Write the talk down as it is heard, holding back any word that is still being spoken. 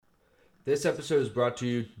This episode is brought to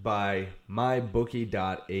you by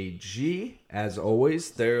mybookie.ag. As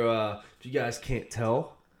always, if you guys can't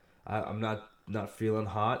tell, I'm not feeling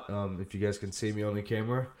hot. If you guys can see me on the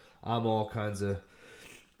camera, I'm all kinds of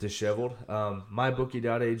disheveled.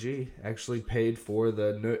 Mybookie.ag actually paid for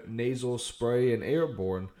the nasal spray and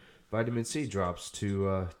airborne vitamin C drops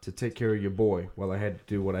to take care of your boy while I had to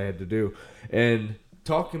do what I had to do. And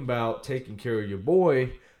talking about taking care of your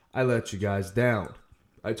boy, I let you guys down.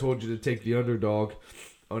 I told you to take the underdog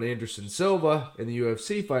on Anderson Silva in the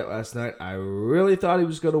UFC fight last night. I really thought he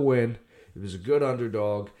was going to win. He was a good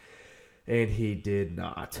underdog, and he did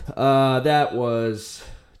not. That was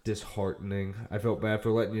disheartening. I felt bad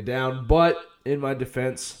for letting you down, but in my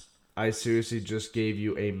defense, I seriously just gave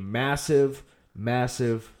you a massive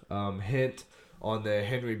hint on the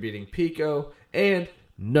Henry beating Pico, and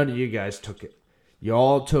none of you guys took it.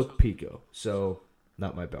 Y'all took Pico, so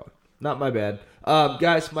not my bad. Not my bad.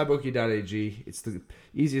 Guys, mybookie.ag, it's the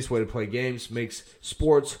easiest way to play games. Makes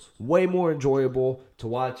sports way more enjoyable to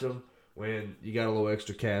watch them when you got a little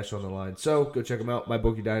extra cash on the line. So go check them out,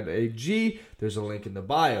 mybookie.ag. There's a link in the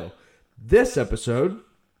bio. This episode,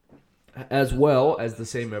 as well as the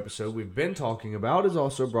same episode we've been talking about, is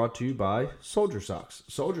also brought to you by Soldier Socks.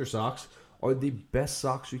 Soldier Socks are the best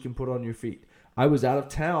socks you can put on your feet. I was out of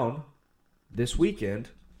town this weekend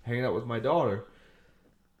hanging out with my daughter,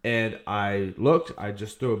 and I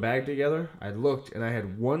just threw a bag together. I looked, and I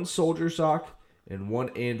had one Soldier sock and one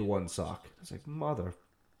sock. I was like,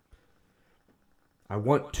 I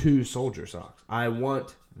want two Soldier socks. I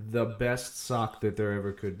want the best sock that there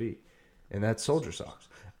ever could be, and that's Soldier Socks.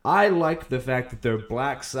 I like the fact that they're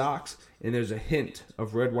black socks, and there's a hint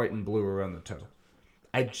of red, white, and blue around the toe.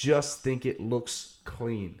 I just think it looks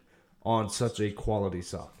clean on such a quality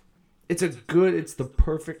sock. It's the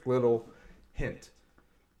perfect little hint.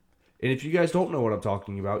 And if you guys don't know what I'm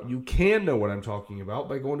talking about, you can know what I'm talking about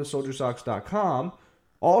by going to soldiersocks.com.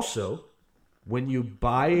 Also, when you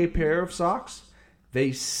buy a pair of socks,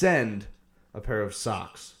 they send a pair of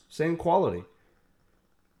socks, same quality,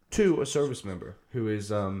 to a service member who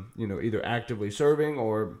is either actively serving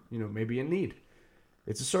or maybe in need.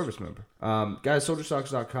 It's a service member. Guys,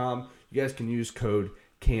 soldiersocks.com. You guys can use code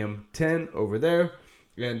CAM10 over there.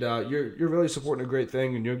 And you're really supporting a great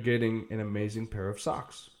thing, and you're getting an amazing pair of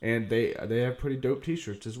socks. And they have pretty dope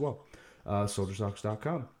t-shirts as well.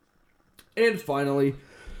 SoldierSocks.com. And finally,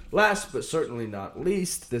 last but certainly not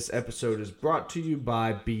least, this episode is brought to you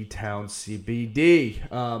by B-Town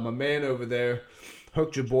CBD. My man over there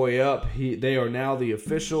hooked your boy up. They are now the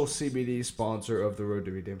official CBD sponsor of the Road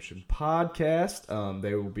to Redemption podcast.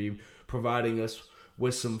 They will be providing us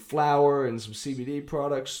with some flower and some CBD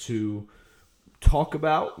products to talk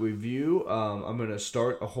about, review. I'm going to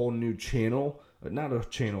start a whole new channel. Not a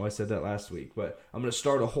channel, I said that last week. But I'm going to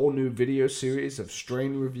start a whole new video series of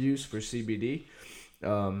strain reviews for CBD.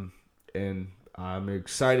 And I'm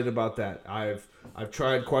excited about that. I've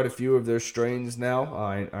tried quite a few of their strains now.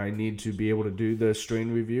 I need to be able to do the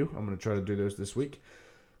strain review. I'm going to try to do those this week.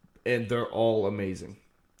 And they're all amazing.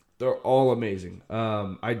 They're all amazing.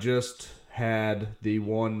 I just had the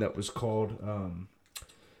one that was called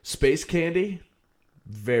Space Candy.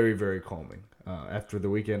 Very, very calming. After the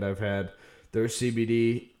weekend I've had, their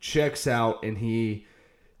CBD checks out, and the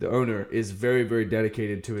owner is very, very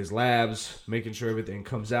dedicated to his labs, making sure everything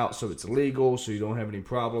comes out so it's legal, so you don't have any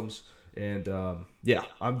problems. And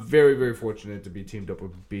I'm very, very fortunate to be teamed up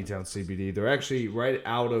with B-Town CBD. They're actually right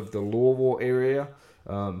out of the Louisville area.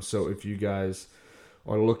 So if you guys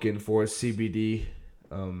are looking for a CBD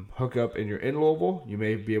hookup and you're in Louisville, you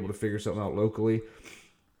may be able to figure something out locally.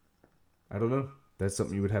 I don't know. That's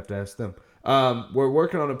something you would have to ask them. We're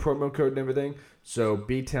working on a promo code and everything. So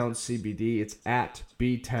B-Town CBD, it's at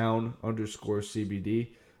B-Town_CBD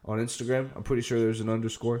on Instagram. I'm pretty sure there's an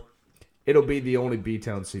underscore. It'll be the only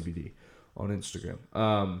B-Town CBD on Instagram.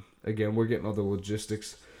 Again, we're getting all the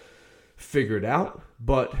logistics figured out,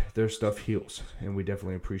 but their stuff heals, and we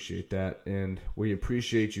definitely appreciate that. And we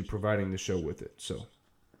appreciate you providing the show with it. So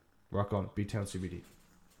rock on, B-Town CBD.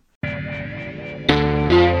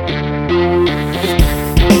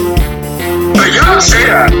 You don't say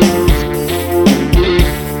that.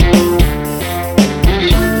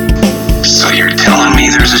 So you're telling me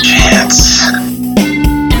there's a chance?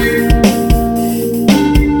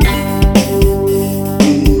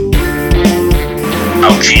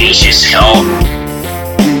 Oh, Jesus, help.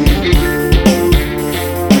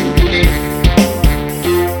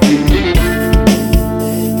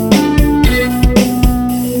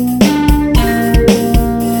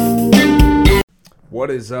 What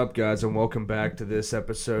is up, guys, and welcome back to this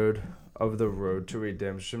episode of the Road to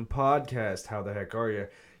Redemption podcast. How the heck are you?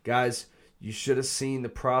 Guys, you should have seen the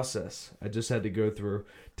process I just had to go through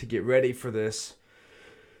to get ready for this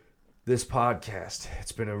podcast.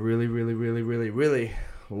 It's been a really, really, really, really, really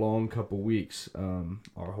long couple weeks.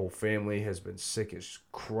 Our whole family has been sick as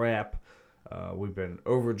crap. We've been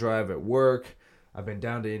overdrive at work. I've been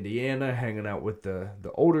down to Indiana hanging out with the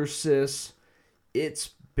older sis. It's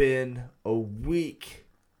been a week,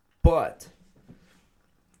 but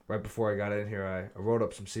right before I got in here, I rolled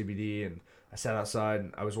up some CBD and I sat outside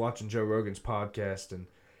and I was watching Joe Rogan's podcast, and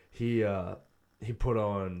he put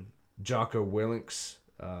on Jocko Willink's.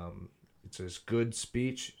 It's his good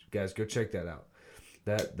speech. Guys, go check that out.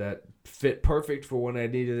 That fit perfect for when I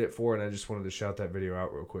needed it for, and I just wanted to shout that video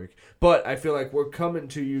out real quick. But I feel like we're coming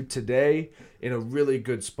to you today in a really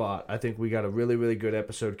good spot. I think we got a really, really good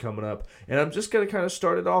episode coming up, and I'm just gonna kind of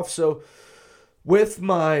start it off. So with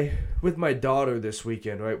my daughter this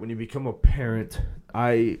weekend, right? When you become a parent,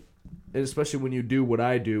 and especially when you do what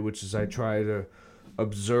I do, which is I try to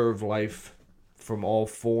observe life from all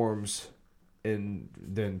forms and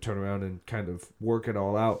then turn around and kind of work it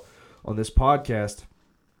all out on this podcast,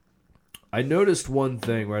 I noticed one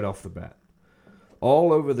thing right off the bat.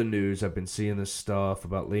 All over the news, I've been seeing this stuff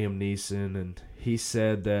about Liam Neeson, and he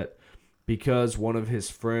said that because one of his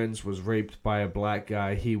friends was raped by a black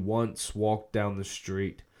guy, he once walked down the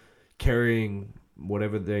street carrying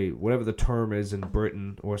whatever the term is in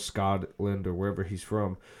Britain or Scotland or wherever he's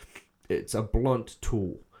from. It's a blunt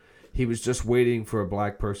tool. He was just waiting for a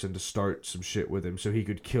black person to start some shit with him so he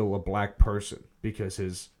could kill a black person because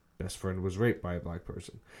his best friend was raped by a black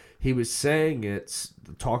person. He was saying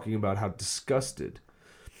talking about how disgusted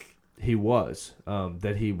he was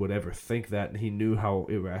that he would ever think that, and he knew how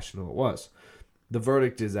irrational it was. The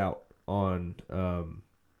verdict is out on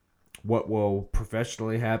what will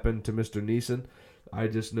professionally happen to Mr. Neeson. I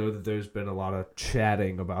just know that there's been a lot of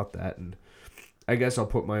chatting about that, and I guess I'll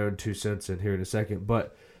put my own 2 cents in here in a second,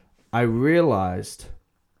 but I realized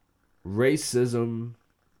racism,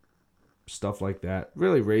 stuff like that,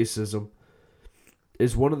 really racism,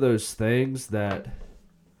 is one of those things that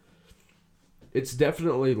it's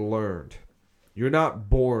definitely learned. You're not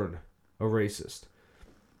born a racist.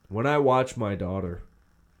 When I watch my daughter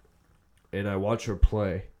and I watch her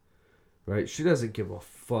play, right, she doesn't give a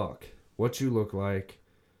fuck what you look like,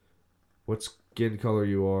 what skin color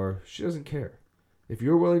you are. She doesn't care. If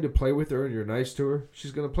you're willing to play with her and you're nice to her,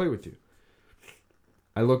 she's going to play with you.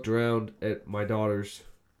 I looked around at my daughter's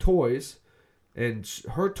toys, and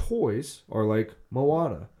her toys are like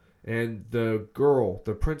Moana and the girl,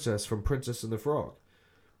 the princess from Princess and the Frog.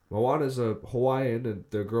 Moana's a Hawaiian, and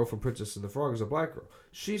the girl from Princess and the Frog is a black girl.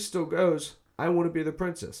 She still goes, I want to be the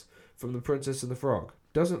princess from the Princess and the Frog.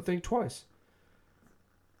 Doesn't think twice.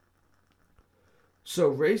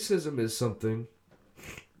 So racism is something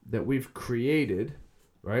that we've created,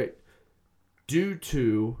 right, due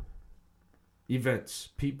to events,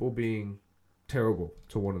 people being terrible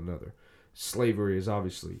to one another. Slavery is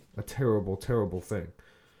obviously a terrible, terrible thing.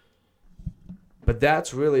 But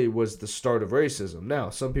that's really was the start of racism.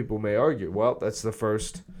 Now, some people may argue, well, that's the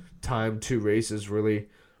first time two races really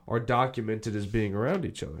are documented as being around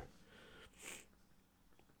each other.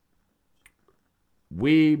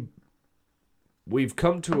 We've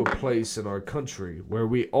come to a place in our country where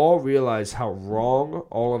we all realize how wrong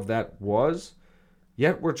all of that was,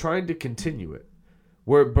 yet we're trying to continue it.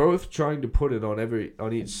 We're both trying to put it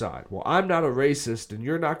on each side. Well, I'm not a racist, and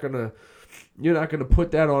you're not gonna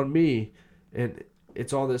put that on me, and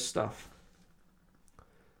it's all this stuff.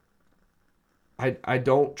 I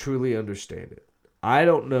don't truly understand it. I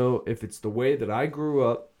don't know if it's the way that I grew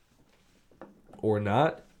up or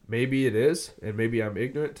not. Maybe it is, and maybe I'm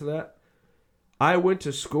ignorant to that. I went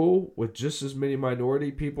to school with just as many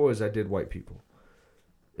minority people as I did white people.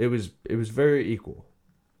 It was very equal.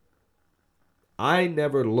 I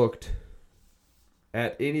never looked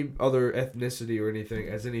at any other ethnicity or anything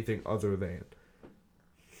as anything other than.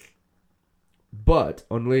 But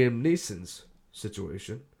on Liam Neeson's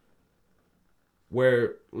situation,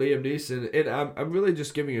 where Liam Neeson, and I'm really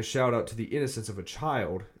just giving a shout out to the innocence of a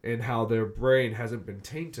child and how their brain hasn't been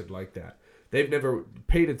tainted like that. They've never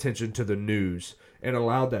paid attention to the news and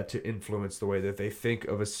allowed that to influence the way that they think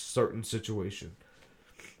of a certain situation.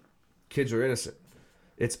 Kids are innocent.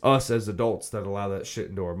 It's us as adults that allow that shit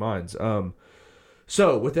into our minds.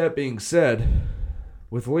 So, with that being said,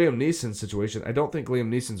 with Liam Neeson's situation, I don't think Liam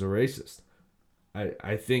Neeson's a racist.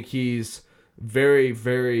 I think he's very,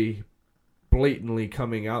 very blatantly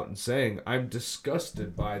coming out and saying, I'm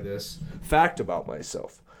disgusted by this fact about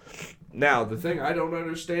myself. Now, the thing I don't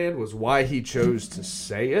understand was why he chose to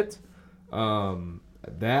say it.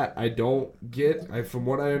 That I don't get. From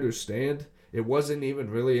what I understand, It wasn't even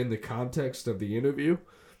really in the context of the interview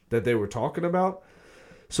that they were talking about.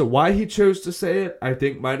 So why he chose to say it, I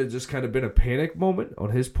think might have just kind of been a panic moment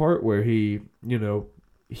on his part where he,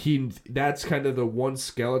 that's kind of the one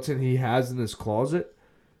skeleton he has in his closet.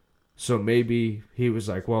 So maybe he was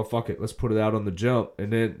like, well, fuck it, let's put it out on the jump.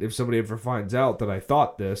 And then if somebody ever finds out that I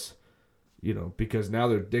thought this, because now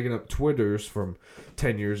they're digging up Twitters from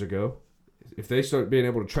 10 years ago. If they start being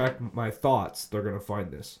able to track my thoughts, they're going to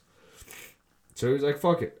find this. So he was like,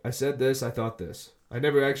 fuck it. I said this, I thought this. I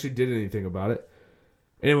never actually did anything about it.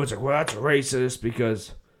 And everyone's like, well, that's racist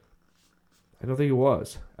because I don't think it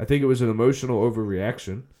was. I think it was an emotional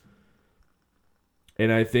overreaction.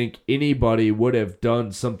 And I think anybody would have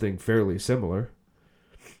done something fairly similar.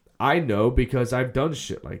 I know because I've done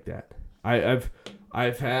shit like that. I've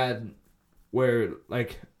had where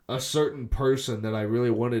like a certain person that I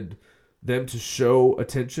really wanted them to show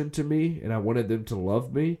attention to me and I wanted them to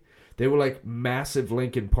love me. They were like massive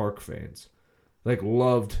Linkin Park fans. Like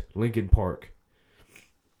loved Linkin Park.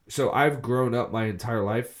 So I've grown up my entire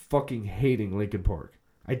life fucking hating Linkin Park.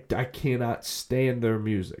 I cannot stand their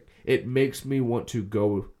music. It makes me want to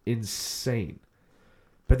go insane.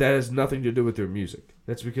 But that has nothing to do with their music.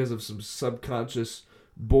 That's because of some subconscious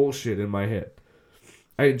bullshit in my head.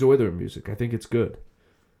 I enjoy their music. I think it's good.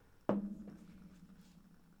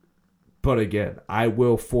 But again, I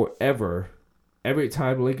will forever, every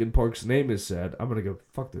time Linkin Park's name is said, I'm going to go,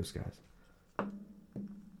 fuck those guys.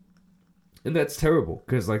 And that's terrible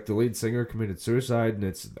because like the lead singer committed suicide and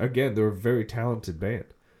it's, again, they're a very talented band.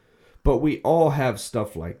 But we all have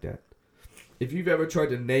stuff like that. If you've ever tried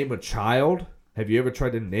to name a child, have you ever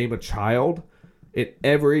tried to name a child?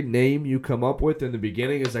 Every name you come up with in the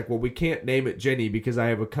beginning is like, well, we can't name it Jenny because I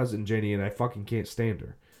have a cousin Jenny and I fucking can't stand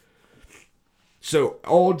her. So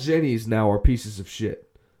all Jennies now are pieces of shit.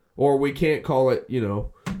 Or we can't call it,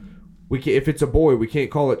 if it's a boy, we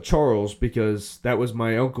can't call it Charles because that was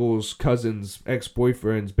my uncle's cousin's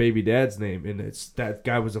ex-boyfriend's baby dad's name, and that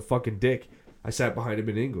guy was a fucking dick. I sat behind him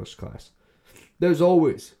in English class. There's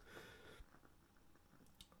always.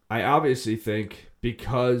 I obviously think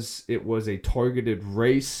because it was a targeted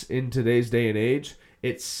race in today's day and age,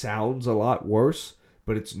 it sounds a lot worse,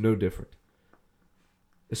 but it's no different.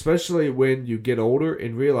 Especially when you get older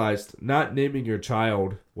and realize not naming your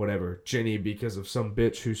child, whatever, Jenny because of some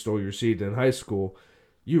bitch who stole your seed in high school,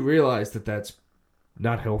 you realize that that's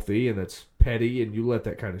not healthy and that's petty and you let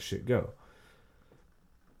that kind of shit go.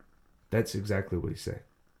 That's exactly what he's saying.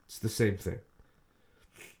 It's the same thing.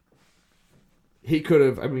 He could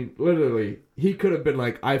have, literally, he could have been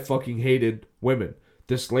like, I fucking hated women.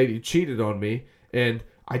 This lady cheated on me and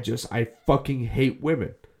I fucking hate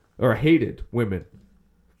women. Or hated women.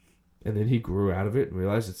 And then he grew out of it and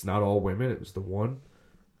realized it's not all women, it was the one.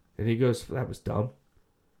 And he goes, that was dumb.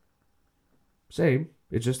 Same.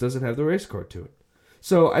 It just doesn't have the race card to it.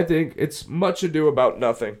 So I think it's much ado about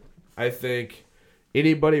nothing. I think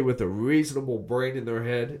anybody with a reasonable brain in their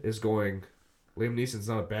head is going, Liam Neeson's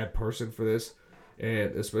not a bad person for this.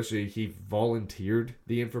 And especially he volunteered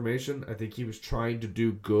the information. I think he was trying to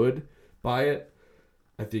do good by it.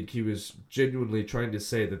 I think he was genuinely trying to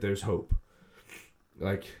say that there's hope.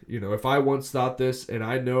 Like, if I once thought this and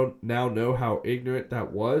I now know how ignorant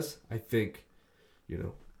that was, I think,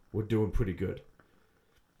 we're doing pretty good.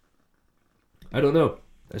 I don't know.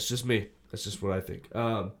 That's just me. That's just what I think.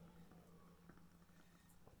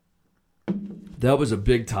 That was a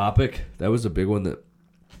big topic. That was a big one that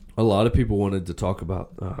a lot of people wanted to talk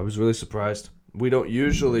about. I was really surprised. We don't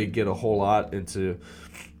usually get a whole lot into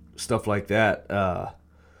stuff like that.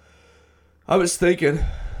 I was thinking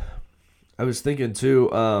too,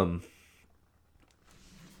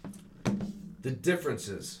 the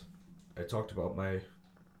differences. I talked about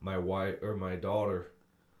my wife or my daughter.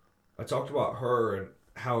 I talked about her and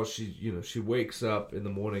how she wakes up in the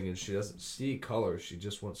morning and she doesn't see color. She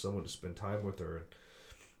just wants someone to spend time with her. And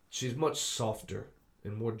she's much softer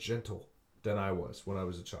and more gentle than I was when I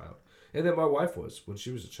was a child. And then my wife was when she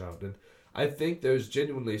was a child. And I think there's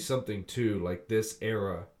genuinely something to like this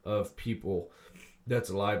era of people that's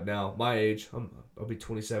alive now, my age. I'll be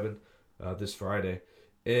 27 this Friday,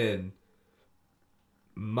 and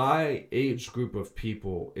my age group of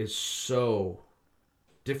people is so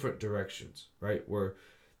different directions, right? Where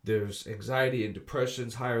there's anxiety and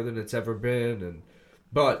depression's higher than it's ever been,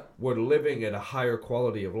 but we're living at a higher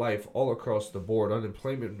quality of life all across the board.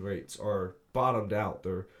 Unemployment rates are bottomed out;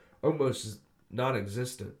 they're almost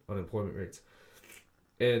non-existent unemployment rates,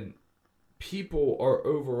 and people are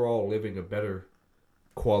overall living a better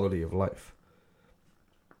quality of life.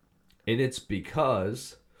 And it's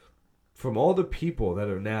because from all the people that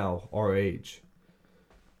are now our age,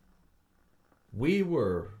 we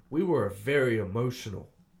were very emotional.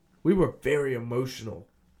 We were very emotional.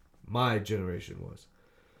 My generation was.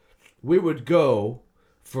 We would go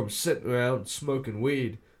from sitting around smoking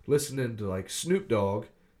weed, listening to like Snoop Dogg,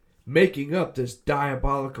 making up this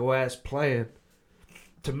diabolical ass plan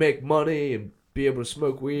to make money and be able to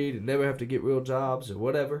smoke weed and never have to get real jobs or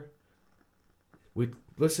whatever. We'd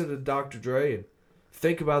listen to Dr. Dre and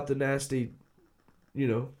think about the nasty,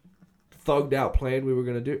 thugged out plan we were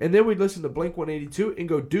going to do. And then we'd listen to Blink 182 and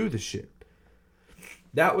go do the shit.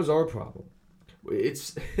 That was our problem.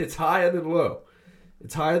 It's higher than low.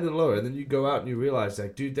 It's higher than low. And then you go out and you realize,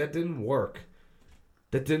 like, dude, that didn't work.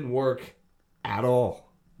 That didn't work at all.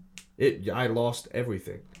 I lost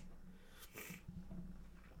everything.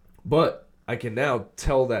 But I can now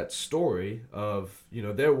tell that story of,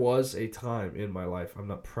 there was a time in my life. I'm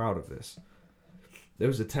not proud of this. There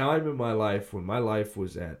was a time in my life when my life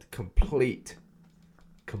was at complete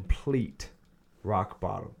rock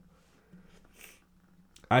bottom.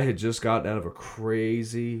 I had just gotten out of a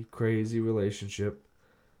crazy relationship.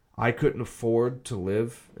 I couldn't afford to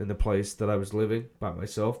live in the place that I was living by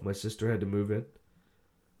myself. My sister had to move in.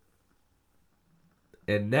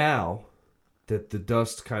 And now that the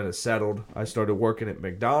dust kind of settled, I started working at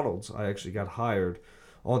McDonald's. I actually got hired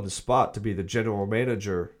on the spot to be the general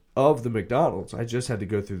manager of the McDonald's. I just had to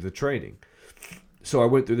go through the training. So I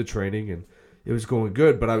went through the training and it was going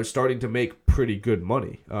good, but I was starting to make pretty good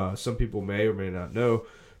money. Some people may or may not know,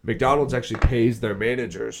 McDonald's actually pays their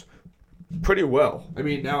managers pretty well. I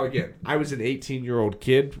mean, now again, I was an 18-year-old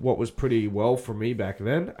kid. What was pretty well for me back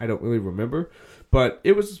then, I don't really remember, but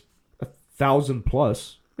it was 1,000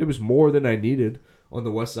 plus. It was more than I needed on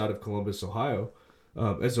the west side of Columbus, Ohio.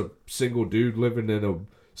 As a single dude living in a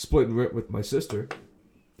split and rent with my sister,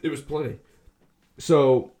 it was plenty.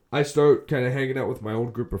 So I start kind of hanging out with my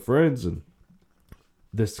old group of friends, and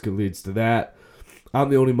this leads to that. I'm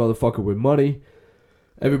the only motherfucker with money.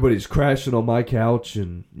 Everybody's crashing on my couch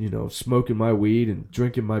and, smoking my weed and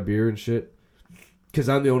drinking my beer and shit. Because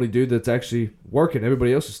I'm the only dude that's actually working.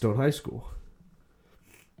 Everybody else is still in high school.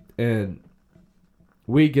 And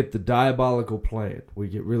we get the diabolical plan. We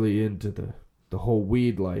get really into the whole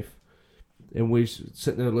weed life. And we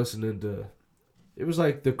sitting there listening to, it was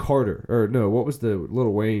like the Carter, or no, what was the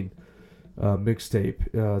Lil Wayne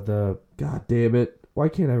mixtape? God damn it. Why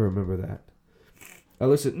can't I remember that? I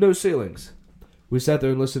listened, No Ceilings. We sat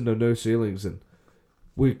there and listened to No Ceilings, and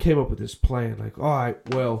we came up with this plan. Like, all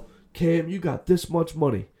right, well, Cam, you got this much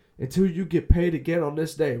money until you get paid again on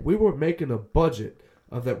this day. We were making a budget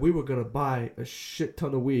of that we were going to buy a shit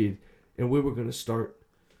ton of weed, and we were going to start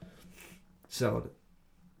selling it.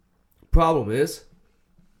 Problem is,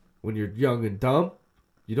 when you're young and dumb,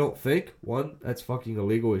 you don't think, one, that's fucking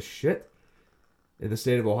illegal as shit. In the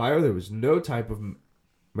state of Ohio, there was no type of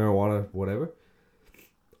marijuana, whatever.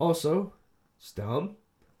 Also, it's dumb.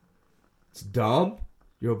 It's dumb.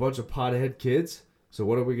 You're a bunch of pothead kids. So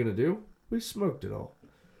what are we going to do? We smoked it all.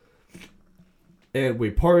 And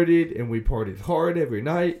we partied hard every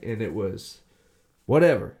night, and it was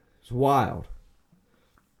whatever. It's wild.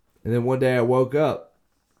 And then one day I woke up,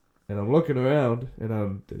 and I'm looking around,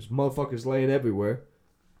 and there's motherfuckers laying everywhere.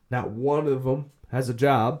 Not one of them has a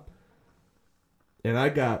job. And I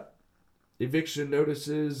got eviction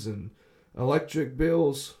notices and electric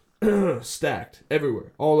bills stacked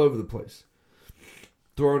everywhere, all over the place.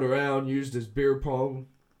 Thrown around, used as beer pong,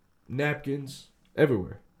 napkins,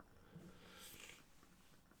 everywhere.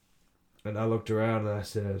 And I looked around and I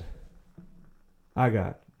said, I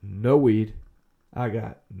got no weed. I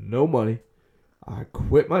got no money. I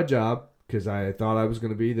quit my job because I thought I was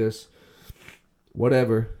going to be this,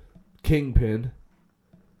 whatever, kingpin.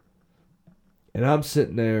 And I'm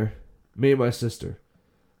sitting there, me and my sister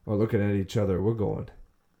are looking at each other. We're going,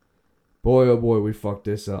 boy, oh boy, we fucked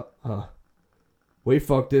this up, huh? We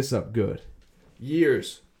fucked this up good.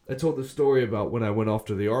 Years. I told the story about when I went off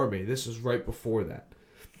to the army. This is right before that.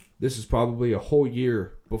 This is probably a whole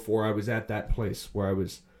year before I was at that place where I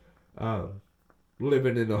was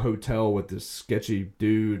living in a hotel with this sketchy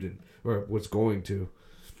dude, or was going to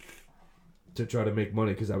try to make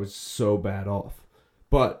money because I was so bad off.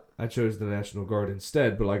 But I chose the National Guard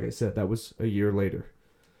instead. But like I said, that was a year later.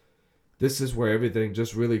 This is where everything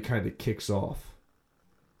just really kind of kicks off.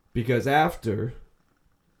 Because after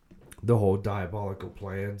the whole diabolical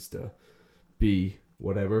plans to be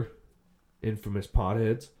whatever, infamous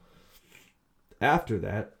potheads, after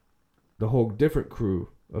that, the whole different crew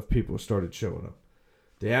of people started showing up.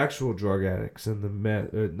 The actual drug addicts and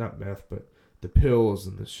the not meth, but the pills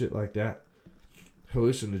and the shit like that.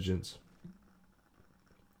 Hallucinogens.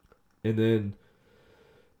 And then,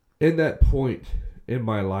 in that point in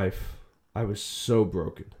my life, I was so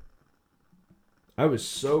broken. I was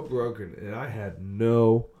so broken, and I had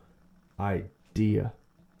no idea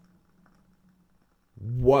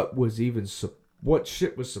what what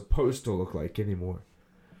shit was supposed to look like anymore.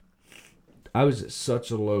 I was at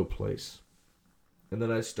such a low place. And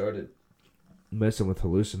then I started messing with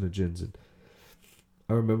hallucinogens. And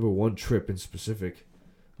I remember one trip in specific.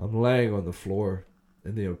 I'm laying on the floor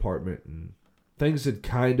in the apartment, and things had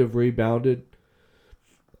kind of rebounded.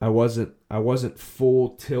 I wasn't full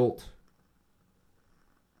tilt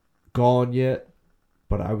gone yet,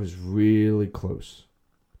 but I was really close.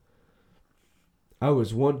 I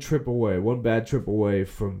was one bad trip away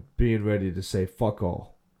from being ready to say fuck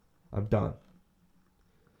all. I'm done.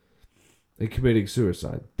 And committing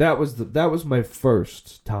suicide. That was my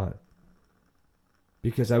first time.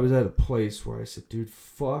 Because I was at a place where I said, dude,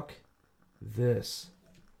 fuck this.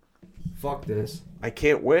 Fuck this. I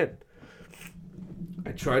can't win.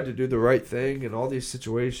 I tried to do the right thing in all these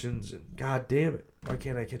situations, and god damn it, why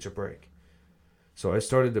can't I catch a break? So I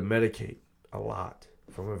started to medicate a lot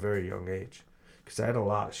from a very young age. Because I had a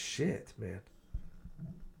lot of shit, man.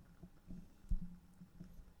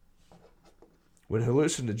 When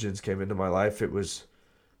hallucinogens came into my life, it was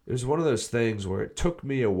one of those things where it took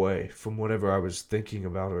me away from whatever I was thinking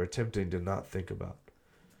about or attempting to not think about.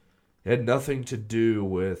 It had nothing to do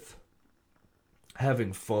with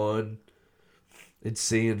having fun and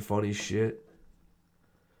seeing funny shit.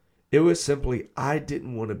 It was simply, I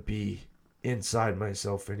didn't want to be inside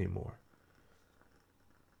myself anymore.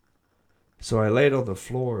 So I laid on the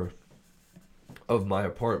floor of my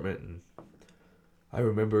apartment, and I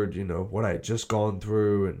remembered, what I had just gone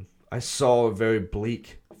through, and I saw a very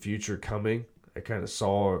bleak future coming. I kind of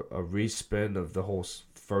saw a respin of the whole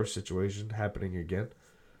first situation happening again.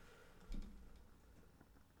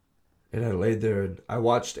 And I laid there, and I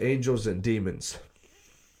watched angels and demons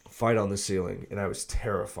fight on the ceiling, and I was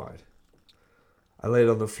terrified. I laid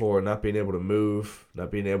on the floor, not being able to move,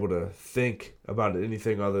 not being able to think about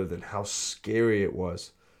anything other than how scary it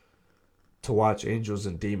was to watch angels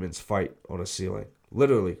and demons fight on a ceiling.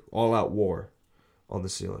 Literally, all-out war on the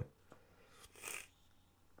ceiling.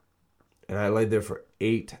 And I laid there for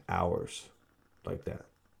 8 hours like that.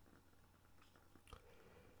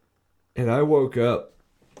 And I woke up,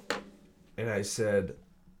 and I said,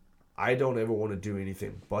 I don't ever want to do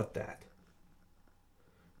anything but that.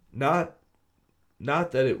 Not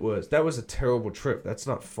that that was a terrible trip. That's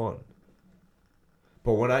not fun.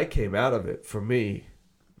 But when I came out of it, for me,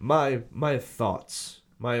 my thoughts,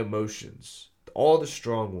 my emotions, all the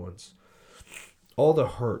strong ones, all the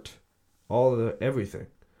hurt, all the everything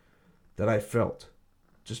that I felt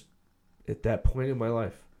just at that point in my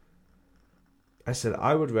life, I said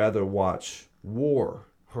I would rather watch war,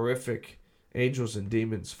 horrific angels and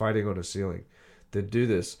demons fighting on a ceiling than do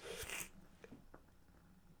this.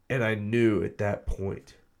 And I knew at that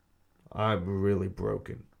point, I'm really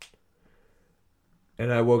broken.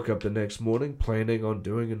 And I woke up the next morning planning on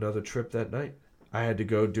doing another trip that night. I had to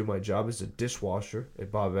go do my job as a dishwasher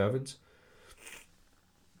at Bob Evans.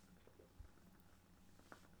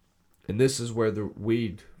 And this is where the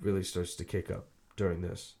weed really starts to kick up during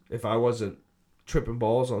this. If I wasn't tripping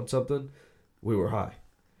balls on something, we were high.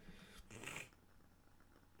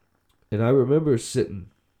 And I remember sitting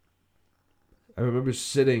on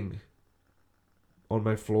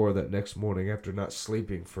my floor that next morning after not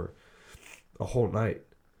sleeping for a whole night.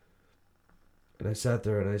 And I sat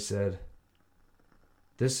there and I said,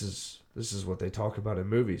 this is what they talk about in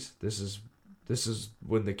movies. This is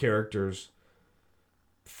when the characters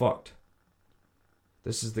fucked.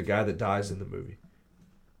 This is the guy that dies in the movie.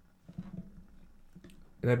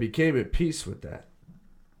 And I became at peace with that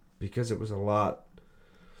because it was a lot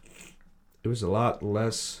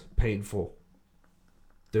less painful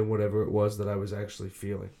than whatever it was that I was actually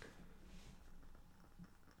feeling.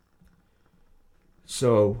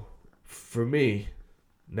 So, for me,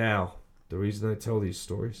 now, the reason I tell these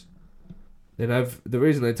stories, and the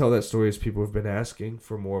reason I tell that story is people have been asking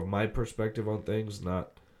for more of my perspective on things,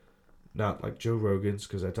 not like Joe Rogan's,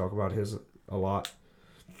 because I talk about his a lot.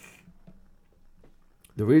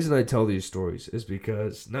 The reason I tell these stories is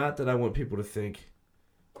because, not that I want people to think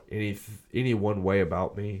any one way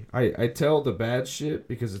about me. I tell the bad shit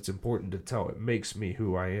because it's important to tell. It makes me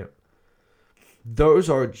who I am. Those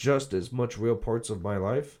are just as much real parts of my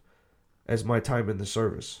life as my time in the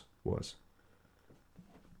service was.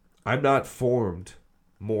 I'm not formed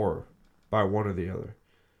more by one or the other.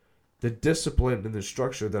 The discipline and the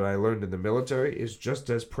structure that I learned in the military is just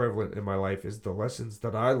as prevalent in my life as the lessons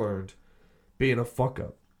that I learned being a fuck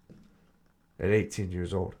up at 18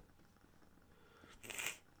 years old.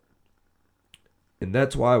 And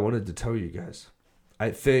that's why I wanted to tell you guys.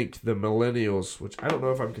 I think the millennials, which I don't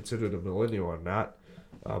know if I'm considered a millennial or not.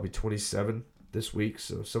 I'll be 27 this week,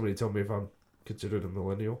 so somebody tell me if I'm considered a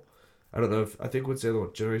millennial. I don't know if, I think what's the other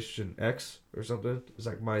one, Generation X or something? It's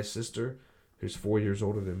like my sister, who's 4 years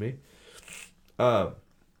older than me. But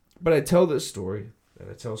I tell this story, and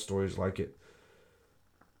I tell stories like it.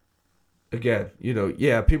 Again,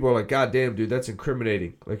 yeah, people are like, God damn, dude, that's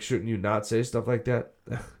incriminating. Like, shouldn't you not say stuff like that?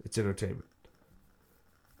 It's entertainment.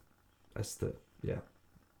 Yeah.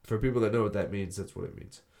 For people that know what that means, that's what it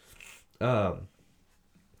means.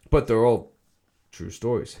 But they're all true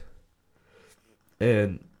stories.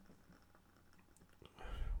 And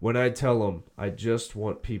when I tell them, I just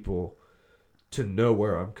want people to know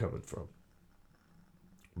where I'm coming from.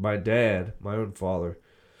 My dad, my own father,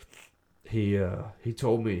 he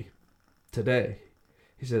told me today,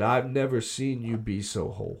 he said, I've never seen you be so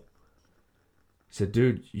whole. He said,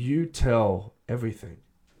 dude, you tell everything.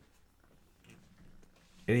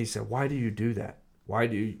 And he said, why do you do that? Why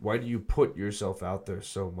do you put yourself out there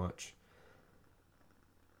so much?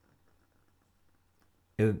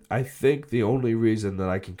 And I think the only reason that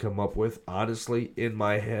I can come up with, honestly, in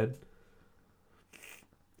my head,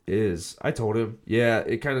 is I told him, yeah,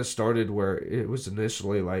 it kind of started where it was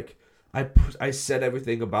initially like I said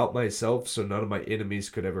everything about myself so none of my enemies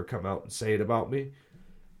could ever come out and say it about me.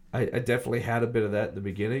 I definitely had a bit of that in the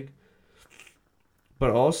beginning.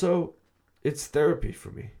 But also, it's therapy for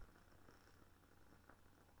me.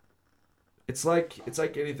 It's like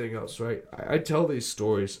anything else, right? I tell these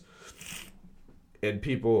stories, and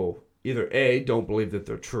people either A, don't believe that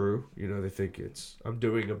they're true. They think I'm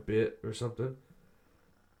doing a bit or something.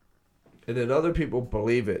 And then other people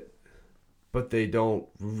believe it, but they don't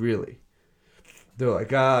really. They're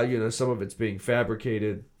like, some of it's being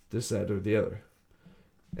fabricated, this, that, or the other.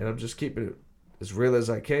 And I'm just keeping it as real as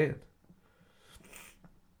I can.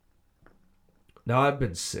 Now, I've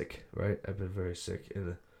been sick, right? I've been very sick.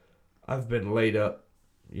 And I've been laid up,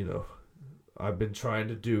 I've been trying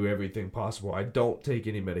to do everything possible. I don't take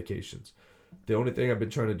any medications. The only thing I've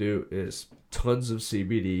been trying to do is tons of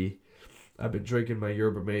CBD. I've been drinking my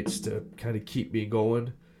yerba mates to kind of keep me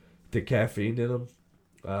going, the caffeine in them,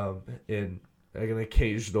 and an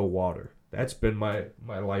occasional water. That's been my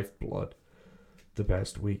lifeblood the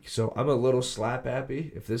past week. So I'm a little slap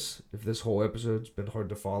happy if this whole episode's been hard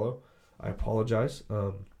to follow. I apologize.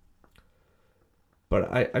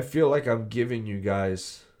 But I feel like I'm giving you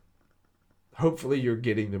guys, hopefully you're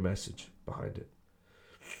getting the message behind it.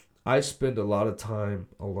 I spend a lot of time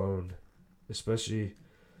alone, especially,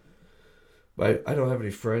 I don't have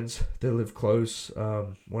any friends that live close.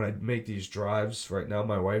 When I make these drives, right now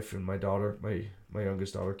my wife and my daughter, my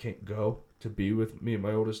youngest daughter, can't go to be with me and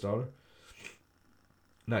my oldest daughter.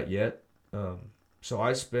 Not yet. So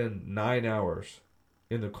I spend 9 hours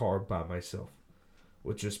in the car by myself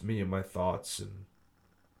with just me and my thoughts and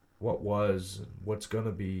what was and what's going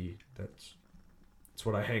to be. That's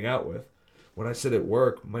what I hang out with. When I sit at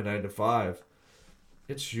work, my 9 to 5,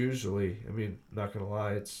 it's usually, not going to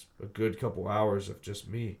lie, it's a good couple hours of just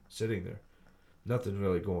me sitting there. Nothing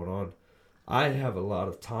really going on. I have a lot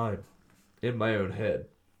of time in my own head.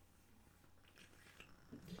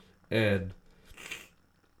 And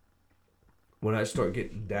when I start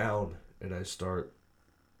getting down and I start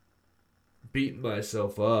beating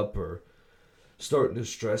myself up or starting to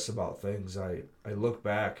stress about things, I look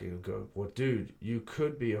back and go, well, dude, you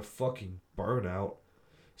could be a fucking burnout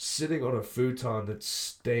sitting on a futon that's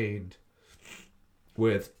stained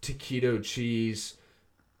with taquito cheese,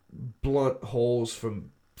 blunt holes from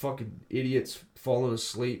fucking idiots falling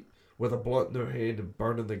asleep with a blunt in their hand and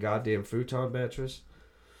burning the goddamn futon mattress.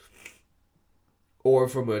 Or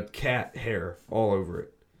from a cat hair all over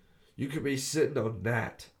it. You could be sitting on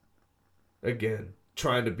that. Again,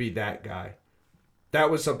 trying to be that guy. That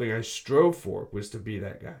was something I strove for, was to be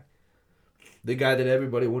that guy. The guy that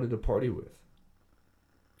everybody wanted to party with.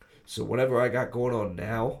 So whatever I got going on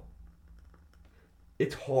now,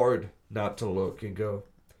 it's hard not to look and go,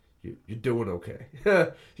 you're doing okay.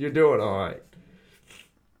 You're doing all right.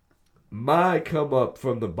 My come up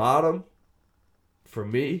from the bottom, for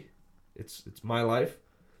me, it's my life.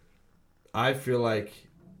 I feel like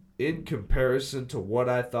in comparison to what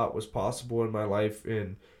I thought was possible in my life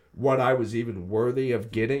and what I was even worthy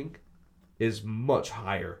of getting is much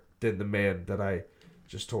higher than the man that I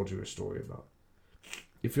just told you a story about.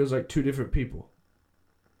 It feels like two different people.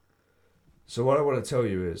 So what I want to tell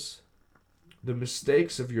you is the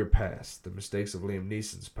mistakes of your past, the mistakes of Liam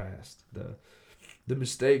Neeson's past, the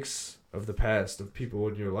mistakes of the past of people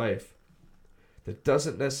in your life that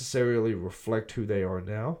doesn't necessarily reflect who they are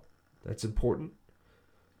now. That's important.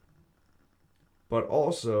 But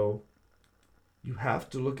also, you have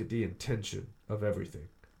to look at the intention of everything.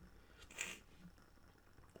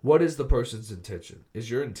 What is the person's intention?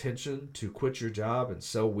 Is your intention to quit your job and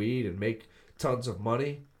sell weed and make tons of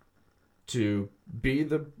money to be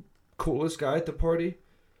the coolest guy at the party?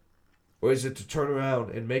 Or is it to turn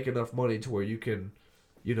around and make enough money to where you can,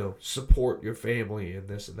 support your family and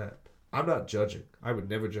this and that? I'm not judging. I would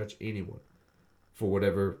never judge anyone for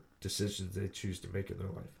whatever decisions they choose to make in their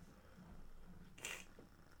life.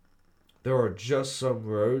 There are just some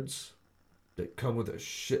roads that come with a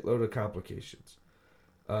shitload of complications.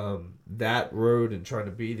 That road and trying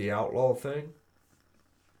to be the outlaw thing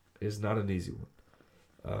is not an easy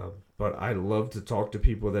one. But I love to talk to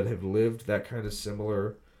people that have lived that kind of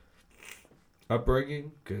similar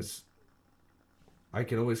upbringing, because I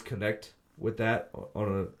can always connect with that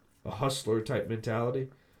on a hustler type mentality.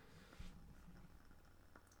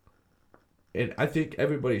 And I think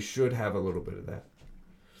everybody should have a little bit of that.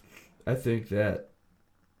 I think that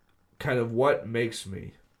kind of what makes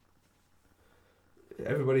me.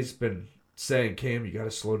 Everybody's been saying, Cam, you got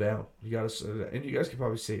to slow down. You got to slow down. And you guys can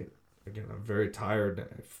probably see it. Again, I'm very tired.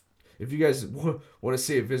 If you guys want to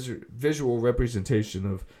see a visual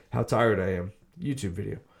representation of how tired I am, YouTube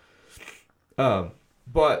video.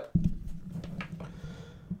 But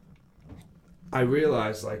I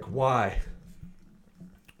realized, like, why?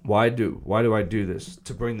 Why do I do this?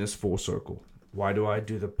 To bring this full circle. Why do I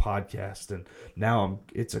do the podcast? And now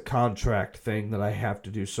it's a contract thing that I have to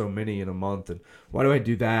do so many in a month. And why do I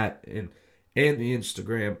do that? And the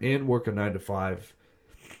Instagram and work a 9 to 5.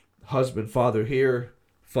 Husband, father here,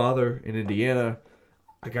 father in Indiana.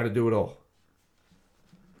 I got to do it all.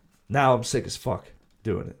 Now I'm sick as fuck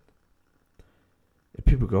doing it. And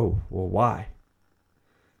people go, well, why?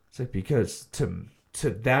 It's like, because to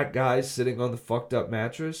that guy sitting on the fucked up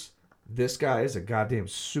mattress, this guy is a goddamn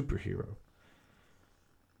superhero.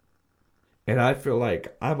 And I feel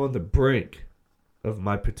like I'm on the brink of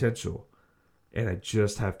my potential, and I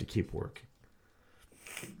just have to keep working.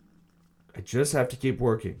 I just have to keep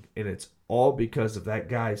working, and it's all because of that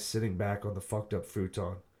guy sitting back on the fucked up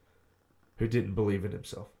futon who didn't believe in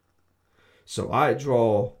himself. So I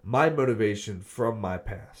draw my motivation from my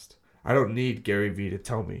past. I don't need Gary Vee to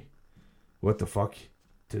tell me what the fuck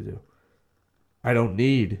to do. I don't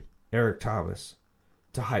need Eric Thomas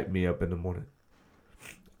to hype me up in the morning.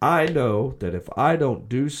 I know that if I don't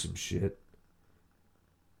do some shit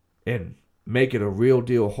and make it a real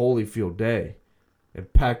deal Holyfield day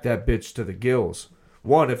and pack that bitch to the gills,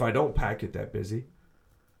 one, if I don't pack it that busy,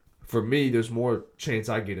 for me, there's more chance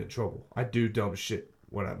I get in trouble. I do dumb shit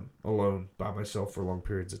when I'm alone by myself for long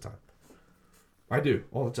periods of time. I do,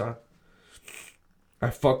 all the time. I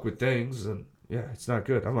fuck with things, and yeah, it's not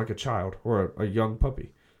good. I'm like a child or a young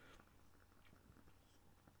puppy.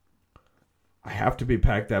 I have to be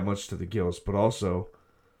packed that much to the gills, but also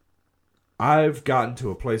I've gotten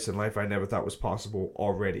to a place in life I never thought was possible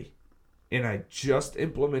already. And I just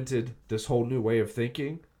implemented this whole new way of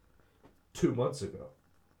thinking 2 months ago.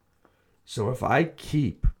 So if I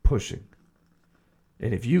keep pushing,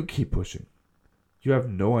 and if you keep pushing, you have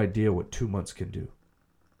no idea what 2 months can do.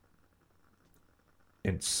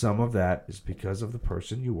 And some of that is because of the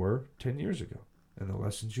person you were 10 years ago and the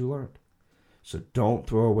lessons you learned. So don't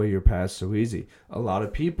throw away your past so easy. A lot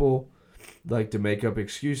of people like to make up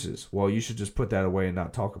excuses. Well, you should just put that away and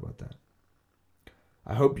not talk about that.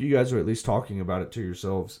 I hope you guys are at least talking about it to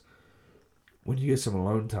yourselves when you get some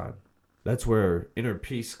alone time. That's where inner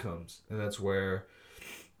peace comes. And that's where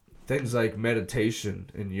things like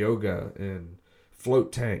meditation and yoga and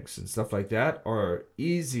float tanks and stuff like that are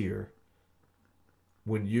easier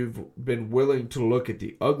when you've been willing to look at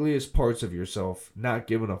the ugliest parts of yourself, not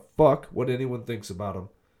giving a fuck what anyone thinks about them,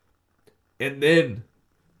 and then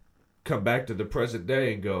come back to the present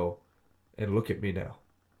day and go, and look at me now.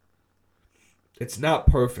 It's not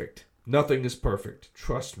perfect. Nothing is perfect.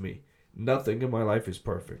 Trust me. Nothing in my life is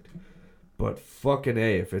perfect. But fucking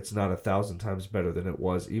A if it's not 1,000 times better than it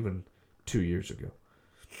was even 2 years ago.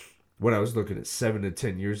 When I was looking at 7 to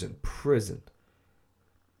 10 years in prison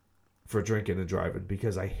for drinking and driving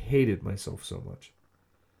because I hated myself so much.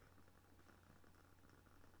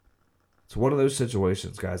 It's one of those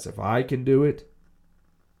situations, guys. If I can do it,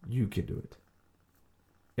 you can do it.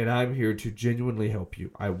 And I'm here to genuinely help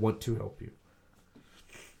you. I want to help you.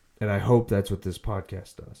 And I hope that's what this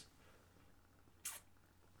podcast does.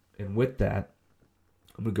 And with that,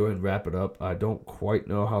 I'm going to go ahead and wrap it up. I don't quite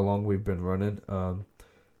know how long we've been running.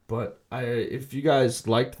 But if you guys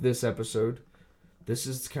liked this episode, this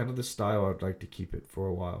is kind of the style I'd like to keep it for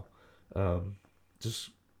a while.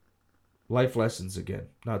 Just life lessons again.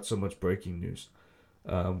 Not so much breaking news.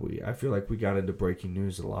 I feel like we got into breaking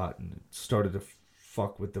news a lot, and it started to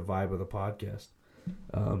fuck with the vibe of the podcast.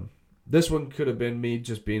 This one could have been me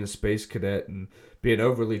just being a space cadet and being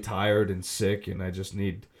overly tired and sick, and I just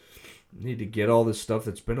need to get all this stuff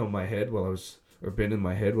that's been on my head been in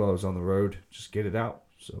my head while I was on the road, just get it out.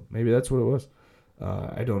 So maybe that's what it was.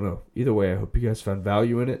 I don't know. Either way, I hope you guys found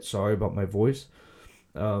value in it. Sorry about my voice.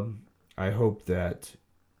 I hope that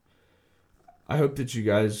you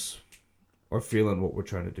guys are feeling what we're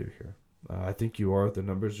trying to do here. I think you are. The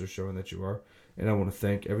numbers are showing that you are. And I want to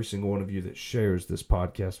thank every single one of you that shares this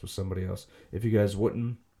podcast with somebody else. If you guys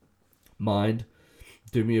wouldn't mind,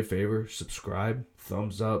 do me a favor, subscribe,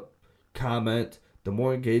 thumbs up, comment. The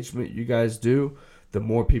more engagement you guys do, the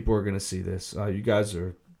more people are going to see this. You guys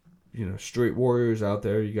are, street warriors out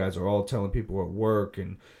there. You guys are all telling people at work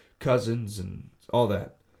and cousins and all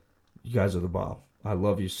that. You guys are the bomb. I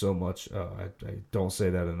love you so much. I don't say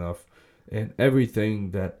that enough. And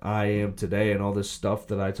everything that I am today and all this stuff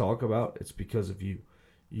that I talk about, it's because of you.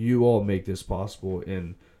 You all make this possible.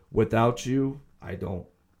 And without you,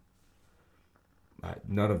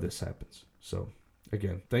 none of this happens. So,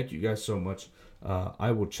 again, thank you guys so much.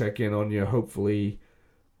 I will check in on you. Hopefully,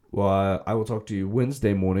 I will talk to you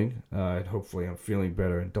Wednesday morning. And hopefully I'm feeling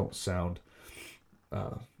better and don't sound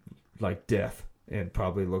like death and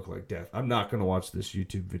probably look like death. I'm not going to watch this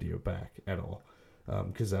YouTube video back at all.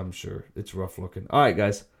 Because I'm sure it's rough looking. All right,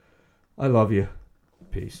 guys. I love you.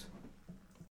 Peace.